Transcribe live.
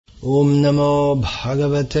Om Namo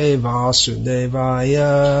Bhagavate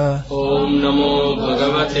Vasudevaya. Om Namo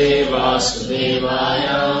Bhagavate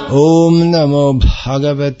Vasudevaya. Om Namo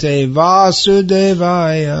Bhagavate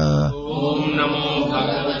Vasudevaya. Om Namo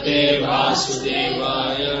Bhagavate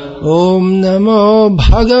Vasudevaya. Om Namo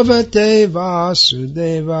Bhagavate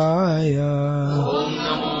Vasudevaya. Om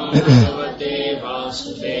Namo Bhagavate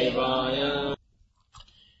Vasudevaya.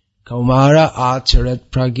 Kaumara acharat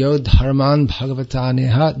pragyo dharman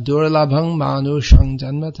bhagavataneha durlabhang manushang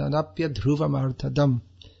janma tadapya dhruvamartadam.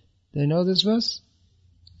 Do you know this verse?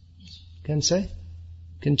 Can say?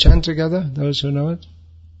 Can chant together, those who know it?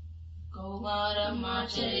 Kaumara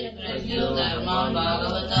acharat pragyo dharman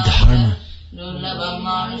bhagavataneha Dharma. durlabhang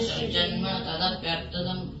manushang janma tadapya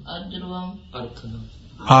dhruvam Arthadam.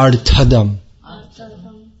 arthadam.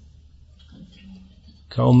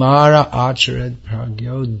 Kaumara acharat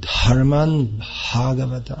pragyo dharman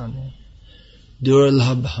bhagavatane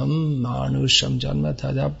durlabham manusham janma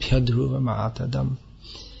tadapya dhruvam atadam.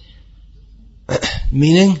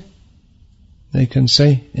 Meaning, they can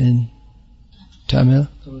say in Tamil.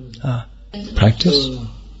 Practice.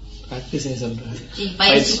 Practice is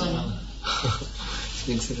excellent.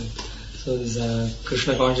 So this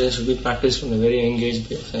Krishna consciousness should be practiced from a very young age,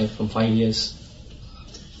 from 5 years.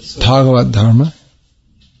 So, Bhagavad Dharma.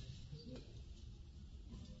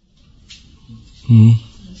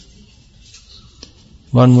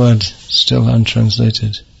 One word still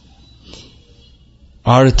untranslated.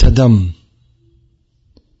 Arthadam.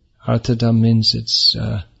 Arthadam means it's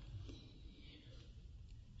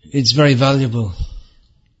very valuable.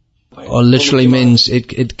 Or literally means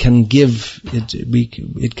it can give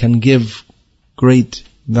great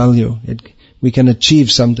value. We can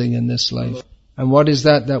achieve something in this life. And what is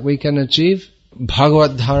that we can achieve?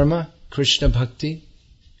 Bhagavad Dharma, Krishna Bhakti,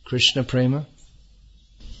 Krishna Prema.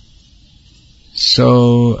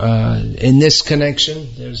 So, in this connection,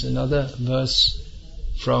 there's another verse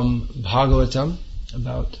from Bhagavatam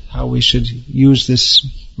about how we should use this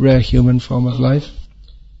rare human form of life,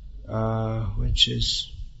 which is,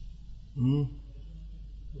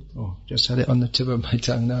 just had it on the tip of my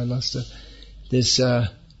tongue, now I lost it. This,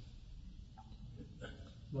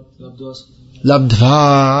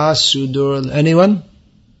 Labdva Sudur, anyone?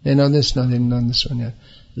 They know this? No, they don't know this one yet.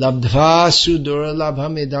 Labdva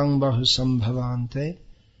sudurlabham idang bahusam bhavante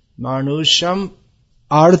manusham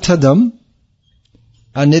arthadam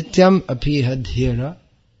anityam apihadhira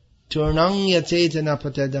turnang yatetana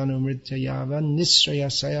patadanu mrityayava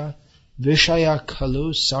nisrayasaya vishaya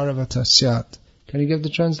khalu saravata syat. Can you give the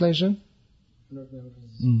translation?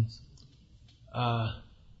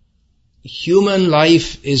 Human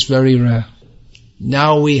life is very rare.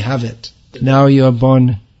 Now we have it. Now you are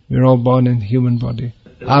born, we're all born in human body.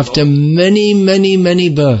 After many, many, many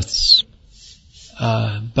births.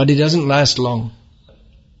 But it doesn't last long.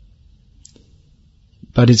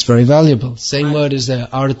 But it's very valuable. Same word is there,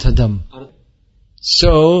 arthadam.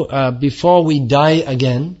 So, before we die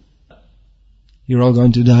again, you're all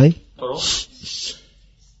going to die,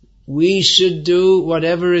 we should do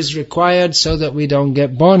whatever is required so that we don't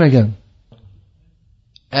get born again.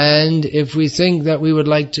 And if we think that we would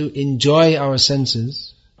like to enjoy our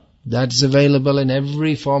senses, that's available in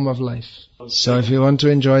every form of life. So if you want to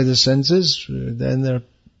enjoy the senses, then there are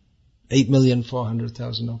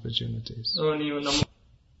 8,400,000 opportunities.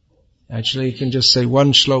 Actually, you can just say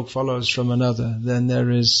one shlok follows from another. Then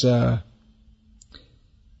there is Hrideham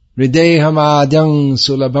adyang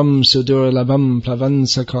sulabham sudurlabham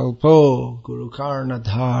plavansakalpo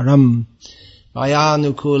gurukarnadharam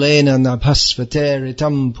Vayanukulena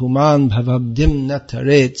napasvateritam puman bhavabdim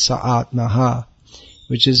nataret sa'atmaha.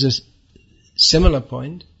 Which is a similar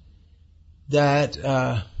point, that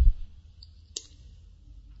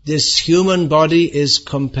this human body is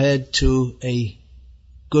compared to a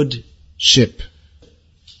good ship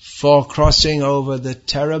for crossing over the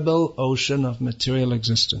terrible ocean of material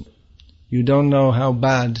existence. You don't know how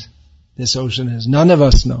bad this ocean is. None of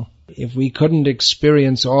us know. If we couldn't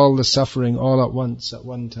experience all the suffering all at once, at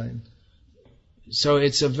one time. So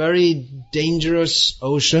it's a very dangerous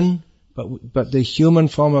ocean, but the human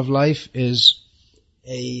form of life the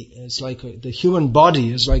human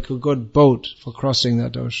body is like a good boat for crossing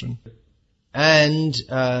that ocean. And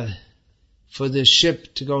for the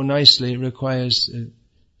ship to go nicely, it requires a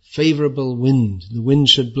favorable wind. The wind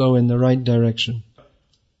should blow in the right direction.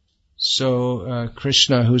 So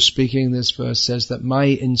Krishna, who's speaking this verse, says that my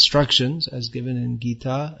instructions, as given in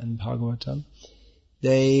Gita and Bhagavatam,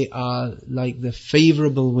 they are like the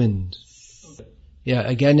favorable wind. Yeah,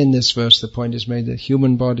 again in this verse the point is made that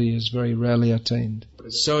human body is very rarely attained.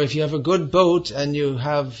 So if you have a good boat and you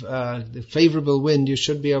have the favorable wind, you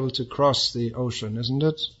should be able to cross the ocean, isn't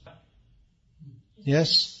it?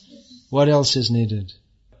 Yes? What else is needed?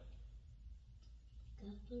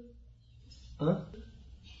 Huh?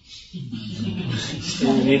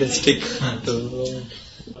 You need a stick to...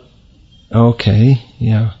 Okay,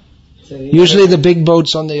 yeah. Usually the big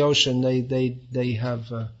boats on the ocean, they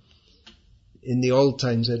have, in the old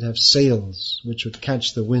times they'd have sails which would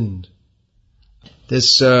catch the wind.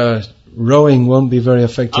 This rowing won't be very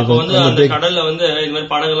effective on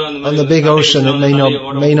the big ocean.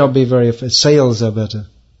 It may not be very effective. Sails are better.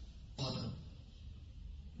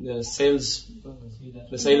 The sails,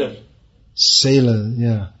 the sailor. Sailor,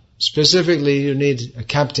 yeah. Specifically, you need a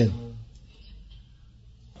captain.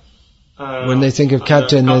 When they think of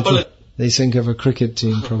captain, they think of a cricket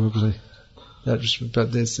team probably. But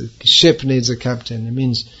the ship needs a captain. It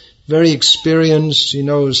means very experienced. He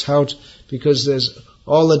knows how to, because there's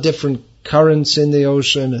all the different currents in the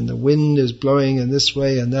ocean, and the wind is blowing in this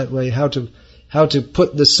way and that way. How to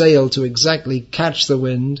put the sail to exactly catch the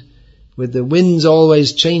wind. With the winds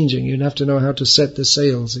always changing, you'd have to know how to set the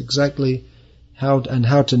sails exactly, how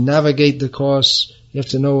to navigate the course. You have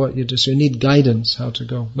to know what you do. So you need guidance how to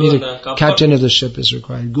go. A captain of the ship is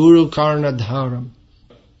required. Guru Karna Dharam.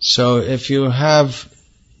 So if you have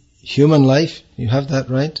human life, you have that,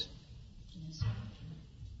 right?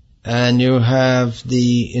 And you have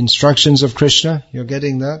the instructions of Krishna, you're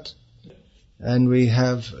getting that. And we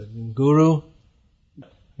have Guru,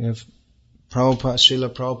 we have Prabhupada,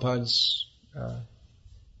 Srila Prabhupada's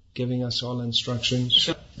giving us all instructions,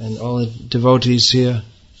 and all the devotees here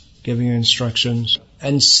giving you instructions.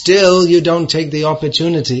 And still you don't take the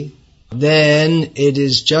opportunity, then it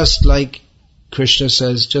is just like Krishna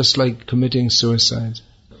says, just like committing suicide.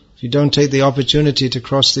 If you don't take the opportunity to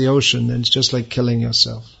cross the ocean, then it's just like killing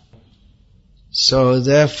yourself. So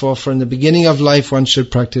therefore, from the beginning of life, one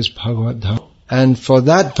should practice Bhagavad Dharma. And for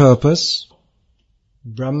that purpose,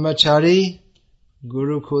 Brahmachari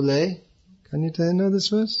Gurukule, can you know this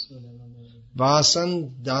verse?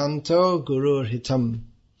 Vasan Danto Gurur Hitam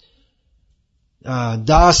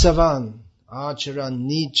Dasavan Acharan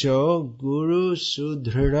Nicho Guru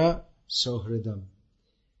Sudhrira Sohridam.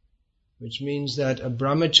 Which means that a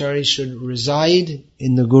brahmachari should reside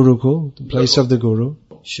in the Gurukul, the place of the Guru,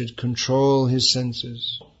 should control his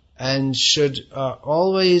senses, and should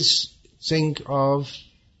always think of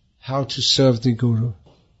how to serve the Guru.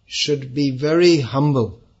 Should be very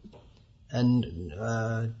humble and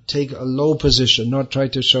take a low position, not try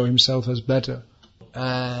to show himself as better,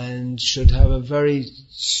 and should have a very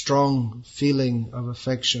strong feeling of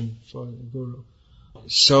affection for the Guru.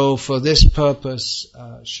 So for this purpose,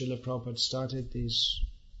 Srila Prabhupada started these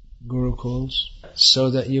Gurukuls,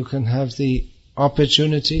 so that you can have the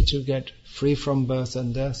opportunity to get free from birth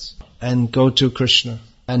and death and go to Krishna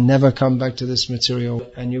and never come back to this material.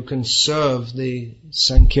 And you can serve the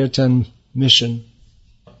Sankirtan mission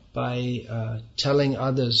by telling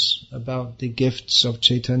others about the gifts of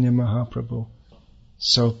Chaitanya Mahaprabhu.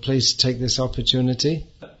 So please take this opportunity,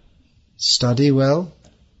 study well,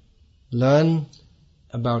 learn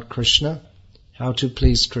about Krishna, how to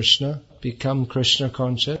please Krishna, become Krishna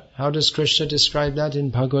conscious. How does Krishna describe that in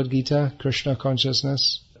Bhagavad Gita, Krishna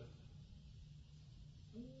consciousness?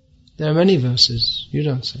 There are many verses. You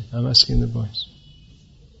don't say. I'm asking the boys.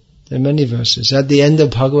 There are many verses. At the end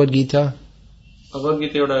of Bhagavad Gita, they're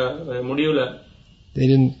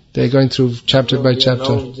going through chapter by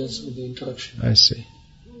chapter. Now just with the introduction. I see.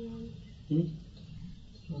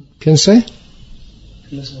 Can you say?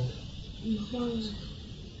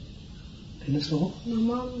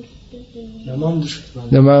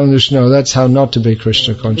 No, that's how not to be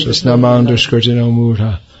Krishna conscious. Namam dushkritino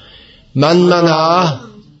mudha. Manmana.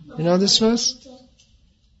 You know this verse?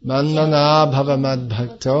 Manmana bhavamad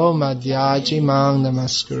bhakto madhyaji mang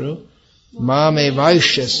namaskuru mame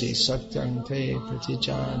vaishyasi satyam te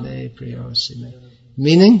pratijane priyosime.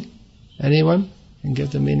 Meaning? Anyone can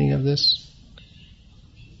get the meaning of this?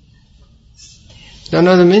 Don't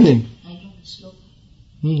know the meaning?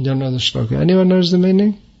 Don't know the shloka. Anyone knows the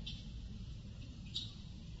meaning?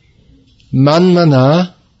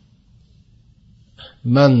 Manmana.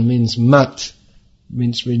 Man means mat.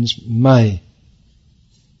 Means my.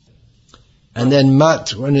 And then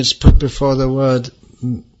mat, when it's put before the word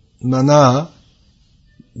mana,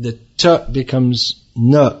 the t becomes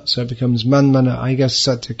na. So it becomes manmana. I guess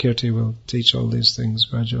Satyakirti will teach all these things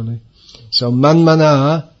gradually. So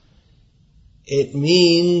manmana, it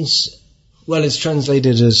means, well, it's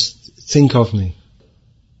translated as think of me.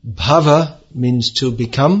 Bhava means to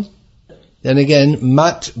become, Then again,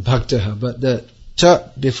 mat bhaktaha, but the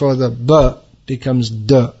ta before the ba becomes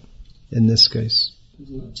da in this case.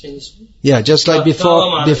 Yeah, just like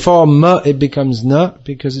before ma it becomes na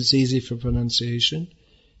because it's easy for pronunciation,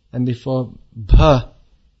 and before bha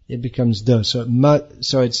it becomes da. So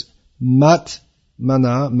it's mat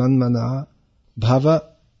mana bhava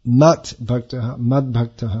mat bhaktaha mad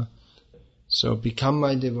bhaktaha. So become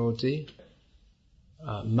my devotee.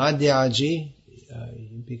 Madhyaji,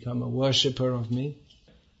 you become a worshipper of me.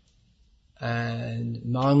 And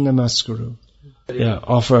mang namaskuru. Yeah,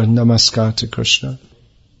 offer namaskar to Krishna.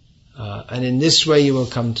 And in this way you will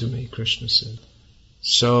come to me, Krishna said.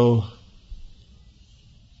 So,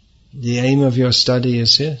 the aim of your study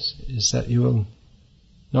is that you will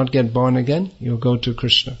not get born again, you'll go to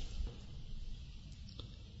Krishna.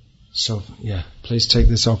 So, please take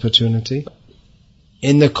this opportunity.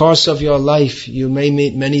 In the course of your life, you may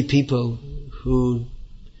meet many people who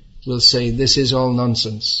will say, this is all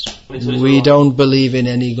nonsense. We don't believe in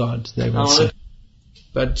any God, they will say.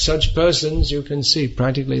 But such persons, you can see,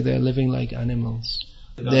 practically they're living like animals.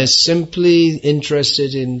 They're simply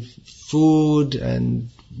interested in food and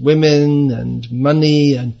women and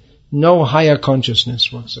money and no higher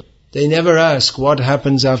consciousness whatsoever. They never ask what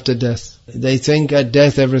happens after death. They think at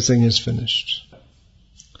death everything is finished.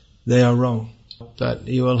 They are wrong. But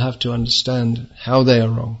you will have to understand how they are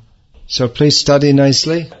wrong. So please study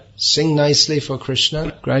nicely, sing nicely for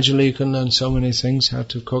Krishna. Gradually you can learn so many things, how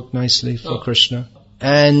to cook nicely for Krishna.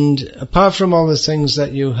 And apart from all the things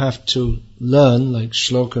that you have to learn, like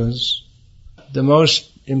shlokas, the most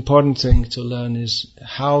important thing to learn is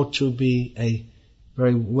how to be a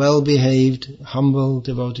very well-behaved, humble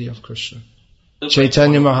devotee of Krishna.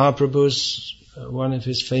 Chaitanya Mahaprabhu's, one of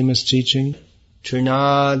his famous teaching,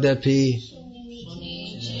 Trinadapi.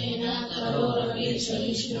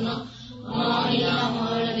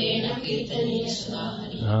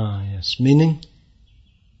 Yes. Meaning?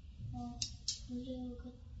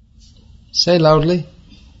 Say loudly.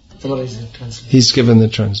 He's given the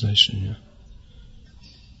translation,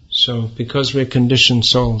 So, because we're conditioned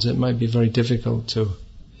souls, it might be very difficult to...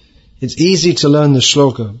 It's easy to learn the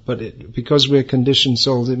shloka, but because we're conditioned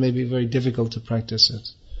souls, it may be very difficult to practice it.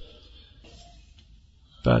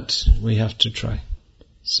 But we have to try.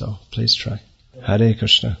 So, please try. Hare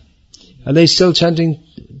Krishna. Are they still chanting,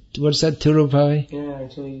 what's that, Tirupai? Yeah,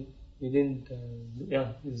 actually, we didn't,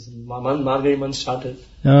 this Margari month started.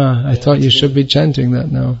 I thought you should be chanting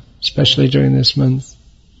that now, especially during this month.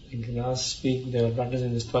 Last week they were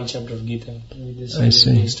practicing this 12th chapter of Gita. I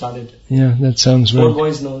see. We started. Yeah, that sounds very... 4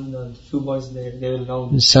 boys know, few boys they will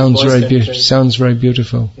know. It sounds very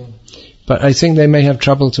beautiful. Yeah. But I think they may have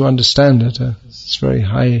trouble to understand it. It's very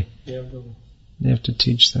high. They have to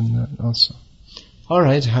teach them that also.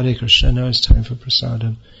 Alright, Hare Krishna, now it's time for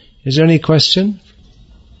prasadam. Is there any question?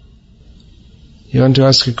 You want to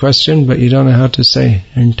ask a question, but you don't know how to say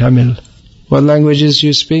in Tamil. What languages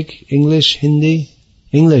you speak? English, Hindi?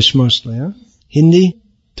 English mostly, huh? Hindi?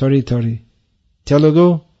 Tori.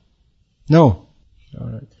 Telugu? No.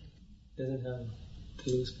 Alright. Doesn't have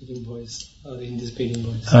Telugu speaking boys or Hindi speaking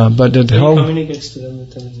boys. But at home? Communicates to them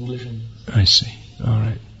with English. I see.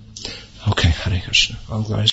 Alright. Okay, Hare Krishna. All guys.